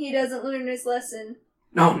 Dang, he doesn't learn his lesson.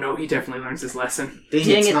 Oh no, he definitely learns his lesson. Dang,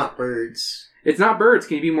 Dang it's it. not birds. It's not birds.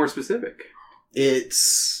 Can you be more specific?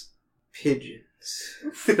 It's pigeons.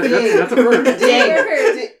 That's a bird.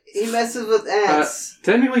 Ding. He messes with ants.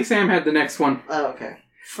 Technically, Sam had the next one. Oh, okay.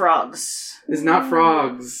 Frogs. It's not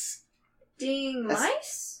frogs. Dang, That's-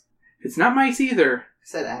 mice? It's not mice either. I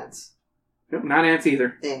said ants. Nope, not ants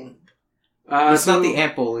either. Ding. It's not the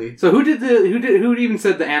ant bully. So who even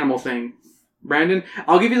said the animal thing? Brandon?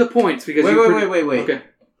 I'll give you the points because Wait. Okay.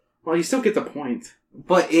 Well, you still get the point.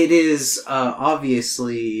 But it is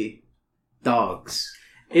obviously dogs.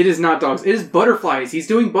 It is not dogs. It is butterflies. He's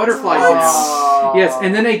doing butterflies now. Oh. Yes,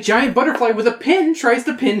 and then a giant butterfly with a pin tries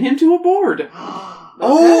to pin him to a board. Oh,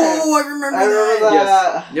 I remember that.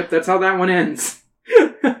 Yes. Yep, that's how that one ends.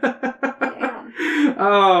 Damn.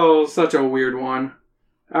 Oh, such a weird one.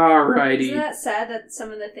 Alrighty. Isn't that sad that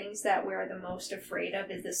some of the things that we're the most afraid of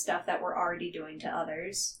is the stuff that we're already doing to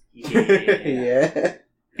others? Yeah.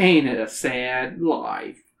 Ain't it a sad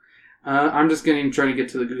life? I'm just trying to get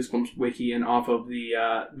to the Goosebumps wiki and off of the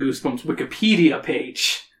Goosebumps Wikipedia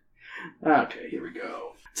page. Okay, here we go.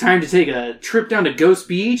 Time to take a trip down to Ghost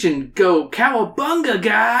Beach and go cowabunga,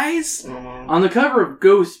 guys! On the cover of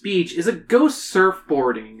Ghost Beach is a ghost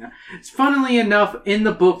surfboarding. Funnily enough, in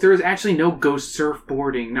the book, there is actually no ghost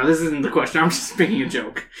surfboarding. Now, this isn't the question. I'm just making a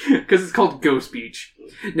joke. Because it's called Ghost Beach.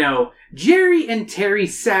 Now, Jerry and Terry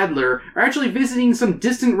Sadler are actually visiting some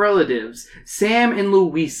distant relatives, Sam and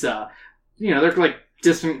Louisa. You know, they're like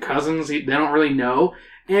distant cousins. They don't really know.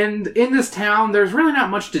 And in this town, there's really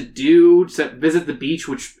not much to do except visit the beach,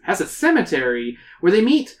 which has a cemetery, where they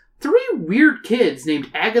meet 3 weird kids named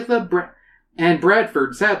Agatha and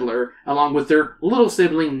Bradford Sadler, along with their little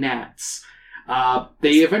sibling, Nats.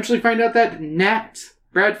 They eventually find out that Nat,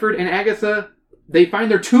 Bradford, and Agatha, they find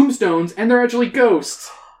their tombstones, and they're actually ghosts.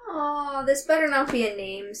 Oh, this better not be a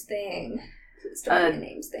names thing. It's not be a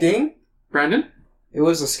names thing. Ding? Brandon? It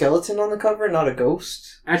was a skeleton on the cover, not a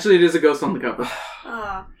ghost. Actually, it is a ghost on the cover.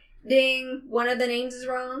 Oh, ding. One of the names is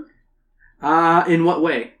wrong. In what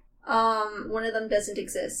way? One of them doesn't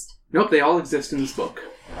exist. Nope, they all exist in this book.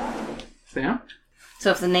 Sam?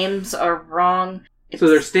 So if the names are wrong... So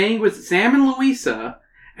they're staying with Sam and Louisa,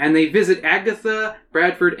 and they visit Agatha,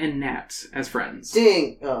 Bradford, and Nat as friends.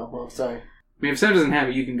 Ding! Oh, well, sorry. I mean, if Sam doesn't have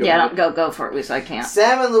it, you can go. Yeah, with it. go for it, Lisa. I can't.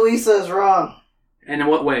 Sam and Louisa is wrong. And in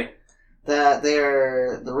what way? That they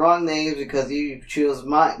are the wrong names because you choose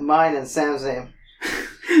mine and Sam's name.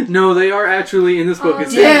 No, they are actually in this book.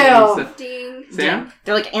 It's Sam damn. and Lisa. Ding. Sam?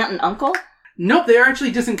 They're like aunt and uncle? Nope, they are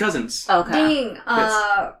actually distant cousins. Okay. Ding.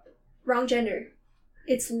 Yes. Wrong gender.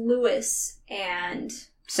 It's Lewis and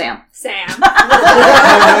Sam. Sam.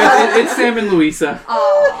 It's Sam and Louisa.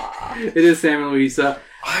 Aww. It is Sam and Louisa.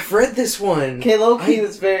 I've read this one. Okay, low-key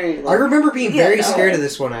is very... I remember being very no. scared of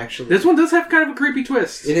this one, actually. This one does have kind of a creepy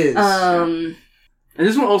twist. It is. And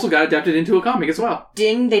this one also got adapted into a comic as well.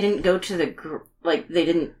 Ding, they didn't go to the... they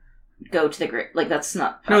didn't go to the... Like, that's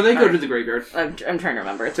not... No, they go to the graveyard. I'm trying to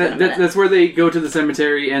remember. It's been a minute. That's where they go to the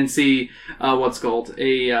cemetery and see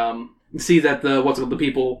see that the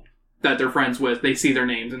people that they're friends with, they see their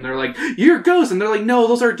names and they're like, "You're ghosts," and they're like, "No,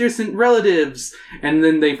 those are distant relatives." And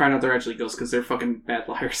then they find out they're actually ghosts because they're fucking bad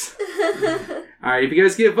liars. Alright, if you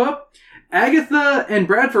guys give up, Agatha and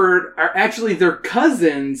Bradford are actually their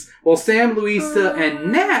cousins, while Sam, Louisa,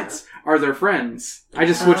 and Nat are their friends. I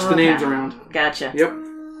just switched the names around. Gotcha. Yep.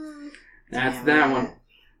 That's that one.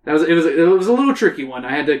 It was a little tricky one.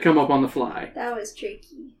 I had to come up on the fly. That was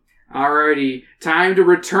tricky. Alrighty, time to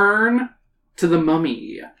return to the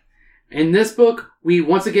Mummy. In this book, we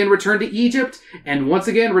once again return to Egypt, and once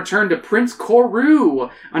again return to Prince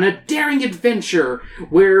Koru on a daring adventure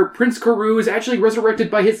where Prince Koru is actually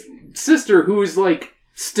resurrected by his sister, who is, like,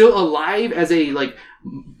 still alive as a, like,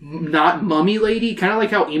 not mummy lady, kind of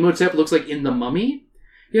like how Imhotep looks like in The Mummy.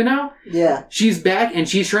 You know? Yeah. She's back, and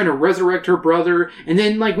she's trying to resurrect her brother, and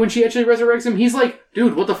then, like, when she actually resurrects him, he's like,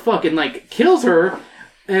 "Dude, what the fuck?" and, like, kills her.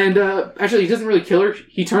 And, actually, he doesn't really kill her.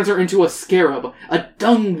 He turns her into a scarab. A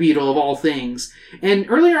dung beetle, of all things. And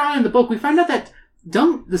earlier on in the book, we find out that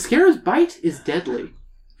the scarab's bite is deadly.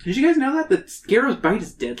 Did you guys know that? The scarab's bite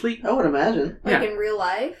is deadly? I would imagine. Like in real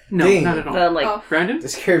life? No, Dang. not at all. Like, Brandon? The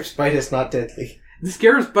scarab's bite is not deadly. The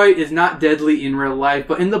scarab's bite is not deadly in real life,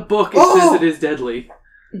 but in the book, it says it is deadly.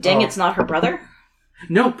 Dang, it's not her brother?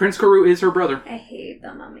 No, Prince Koru is her brother. I hate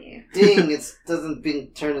The Mummy. Ding, it doesn't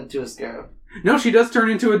being turned into a scarab. No, she does turn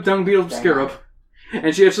into a dung beetle scarab.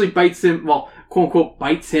 And she actually bites him, well, quote unquote,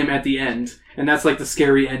 bites him at the end. And that's like the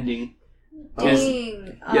scary ending.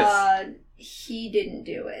 Dang. Yes. He didn't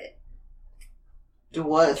do it. Do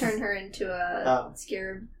what? Turn her into a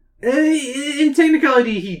scarab. In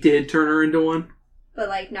technicality, he did turn her into one. But,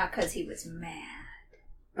 like, not because he was mad.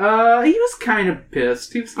 He was kind of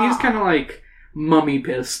pissed. He was kind of like mummy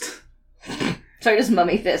pissed. Sorry, just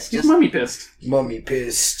mummy fist. Just mummy pissed. Mummy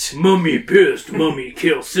pissed. Mummy pissed. Mummy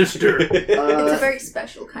kill sister. It's a very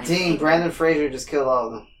special kind of Dang, thing. Brandon Fraser just killed all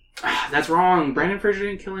of them. That's wrong. Brandon Fraser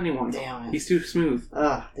didn't kill anyone. Damn it. He's too smooth.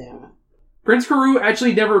 Ah, damn it. Prince Koru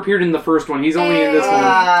actually never appeared in the first one. He's only in this one.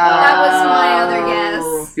 That was my other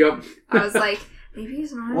guess. Yep. I was like, maybe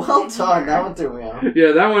he's not. Well done, that one threw me off.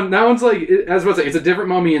 Yeah, that one's like, I was about to say, it's a different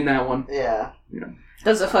mummy in that one. Yeah.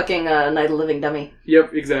 That's a fucking Night of the Living Dummy.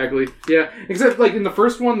 Yep, exactly. Yeah, except like in the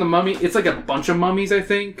first one, the mummy, it's like a bunch of mummies, I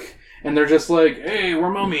think. And they're just like, "Hey, we're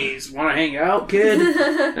mummies. Want to hang out, kid?"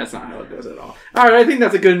 That's not how it goes at all. Alright, I think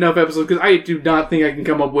that's a good enough episode, because I do not think I can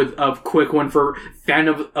come up with a quick one for Fan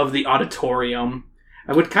of the Auditorium.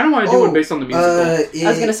 I would kind of want to do one based on the musical. I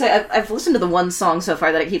was gonna say, I've listened to the one song so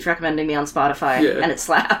far that it keeps recommending me on Spotify, and it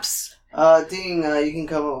slaps. Ding, you can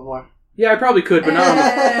come up with more. Yeah, I probably could, but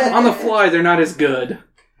not on the fly, they're not as good.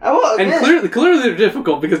 I will admit. And clearly they're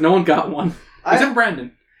difficult, because no one got one. Except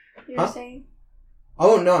Brandon. You're saying?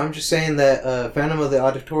 Oh, no, I'm just saying that Phantom of the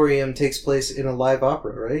Auditorium takes place in a live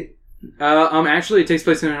opera, right? Actually, it takes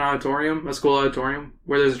place in an auditorium, a school auditorium,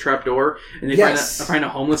 where there's a trap door, and they find a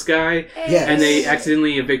homeless guy, Yes. and they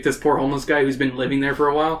accidentally evict this poor homeless guy who's been living there for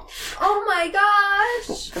a while. Oh my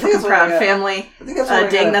gosh! I think that's Proud what I got. Family. I think that's what I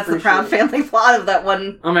Dang, gotta that's the Proud appreciate. Family plot of that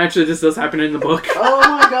one. Actually, this does happen in the book. Oh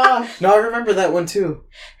my gosh. No, I remember that one too.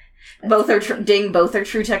 Both are both are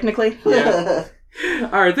true technically. Yeah.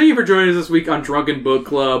 Alright, thank you for joining us this week on Drunken Book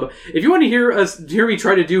Club. If you want to hear me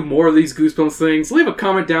try to do more of these Goosebumps things, leave a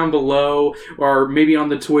comment down below, or maybe on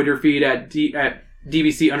the Twitter feed at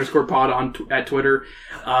DVC_pod at Twitter.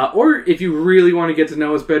 Or if you really want to get to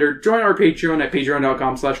know us better, join our Patreon at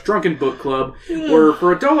patreon.com/drunkenbookclub, where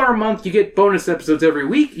for $1 a month, you get bonus episodes every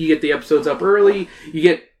week. You get the episodes up early. You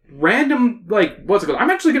get random, what's it called? I'm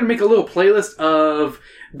actually going to make a little playlist of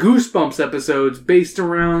Goosebumps episodes based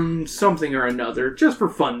around something or another, just for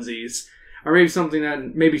funsies. Or maybe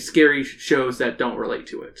something maybe scary shows that don't relate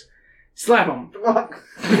to it. Slap them.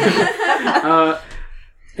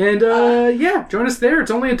 Yeah, join us there.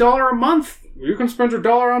 It's only $1 a month. You can spend your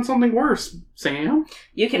dollar on something worse, Sam.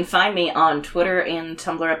 You can find me on Twitter and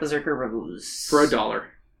Tumblr at Berserker Reviews. For $1.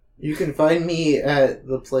 You can find me at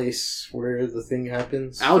the place where the thing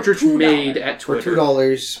happens. Aldrich Made at For Twitter.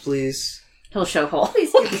 $2, please. He'll show hole.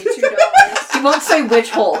 Please give me $2. He won't say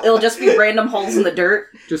which hole. It'll just be random holes in the dirt.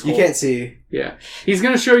 Just You holes. can't see. Yeah. He's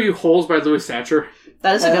going to show you Holes by Louis Satcher.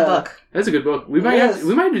 That is a good book. That's a good book. We might have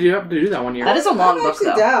to do that one year. That is a long I'm book, actually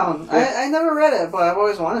though. down. Yeah. I never read it, but I've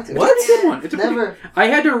always wanted to. It's a good one. It's a Never. pretty- I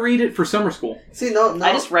had to read it for summer school. See, no.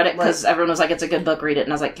 I just read it because like, everyone was like, it's a good book, read it.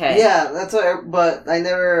 And I was like, okay. Yeah, that's what. But I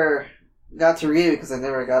never got to read it because I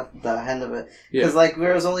never got the end of it. Yeah. Because like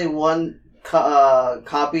there was only one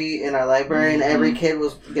copy in our library, and every kid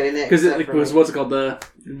was getting it. Because it was, what's it called?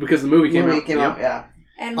 Because the movie came out. Out, yeah.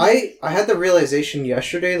 And I had the realization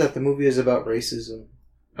yesterday that the movie is about racism.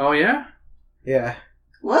 Oh, yeah? Yeah.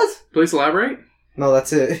 What? Please elaborate. No,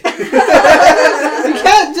 that's it. You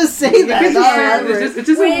can't just say that. It's Not just- elaborate. it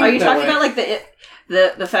just Wait, Are you that talking way. about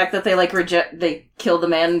like the fact that they like they kill the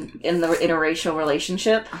man in the interracial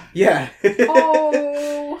relationship? Yeah.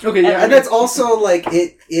 Oh. Okay, yeah. And that's also like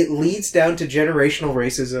it leads down to generational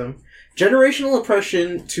racism, generational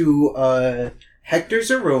oppression to Hector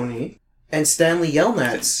Zeroni and Stanley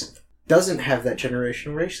Yelnats doesn't have that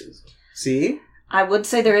generational racism. See? I would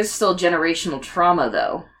say there is still generational trauma,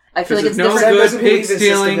 though. I feel like Because it's no different. good doesn't pig believe in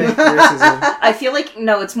stealing. systematic racism. I feel like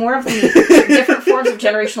no, it's more of the different forms of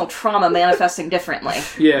generational trauma manifesting differently.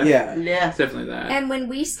 Yeah. Yeah. Yeah. It's definitely that. And when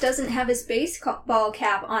Weiss doesn't have his baseball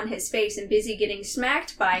cap on his face and busy getting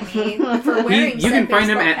smacked by me for wearing You can said find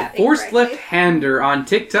him baseball at cap Forced incorrectly. Left Hander on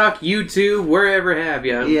TikTok, YouTube, wherever have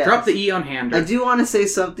you. Yes. Drop the E on Hander. I do want to say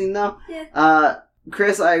something though. Yeah.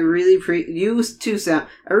 Chris, I really you too, Sam.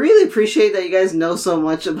 I really appreciate that you guys know so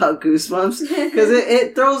much about Goosebumps because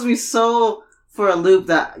it throws me so for a loop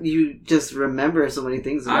that you just remember so many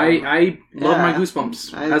things. About it. I love my Yeah.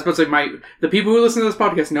 Goosebumps. I was about to say the people who listen to this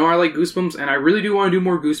podcast know I like Goosebumps, and I really do want to do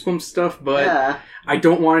more Goosebumps stuff, but Yeah, I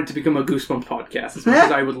don't want it to become a Goosebumps podcast as much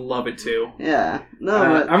as I would love it to. yeah. No,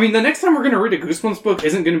 but I mean, the next time we're going to read a Goosebumps book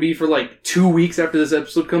isn't going to be for like 2 weeks after this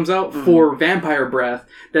episode comes out for Vampire Breath,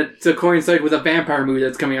 that to coincide with a vampire movie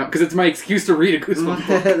that's coming out, because it's my excuse to read a Goosebumps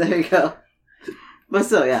book. there you go. But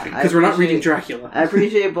still, yeah. Because we're not reading Dracula. I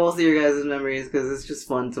appreciate both of your guys' memories because it's just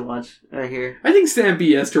fun to watch right here. I think Sam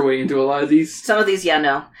BS'd her way into a lot of these. Some of these, yeah,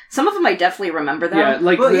 no. Some of them I definitely remember them. Yeah,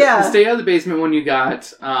 like Well, the yeah. Stay Out of the Basement one you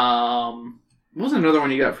got. What was another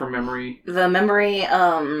one you got from memory? The memory,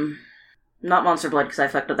 not Monster Blood because I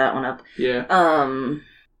fucked that one up. Yeah. Um,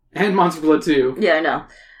 And Monster Blood 2. yeah, I know.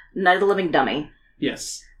 Night of the Living Dummy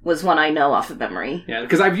Yes. was one I know off of memory. Yeah,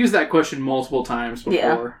 because I've used that question multiple times before.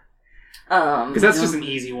 Yeah. Because that's just an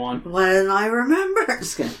easy one. When I remember.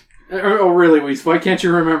 Just kidding. Oh, really, Weiss? Why can't you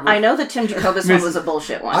remember? I know the Tim Jacobus one was a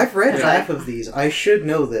bullshit one. I've read Yeah. half of these. I should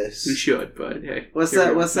know this. You should, but hey. What's here we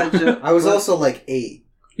that? go. What's that joke? I was also like 8.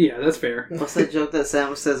 Yeah, that's fair. What's that joke that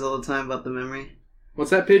Sam says all the time about the memory?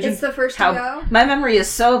 What's that, Pigeon? It's the first to How go. my memory is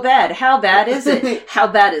so bad. How bad is it? How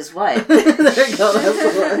bad is what? There you go.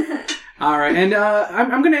 That's the one. All right, and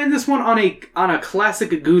I'm going to end this one on a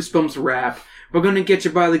classic Goosebumps rap. We're going to get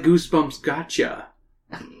you by the Goosebumps Gotcha.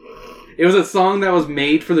 It was a song that was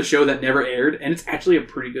made for the show that never aired, and it's actually a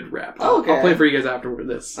pretty good rap. Okay. I'll play it for you guys after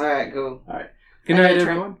this. All right, cool. All right. Good night, I'm gonna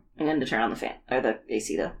everyone. I'm going to turn on the fan or the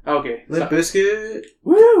AC though. Okay. Limp so- Bizkit.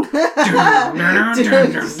 Woo!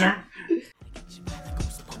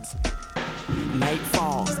 Night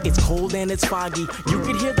falls, it's cold and it's foggy. You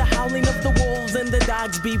can hear the howling of the wolves and the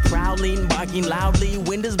dogs be prowling, barking loudly.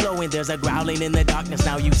 Wind is blowing, there's a growling in the darkness.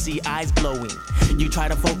 Now you see eyes glowing. You try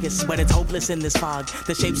to focus, but it's hopeless in this fog.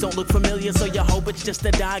 The shapes don't look familiar, so you hope it's just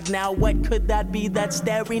a dog. Now what could that be that's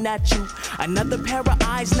staring at you? Another pair of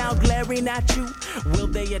eyes now glaring at you. Will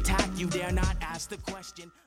they attack you? Dare not ask the question.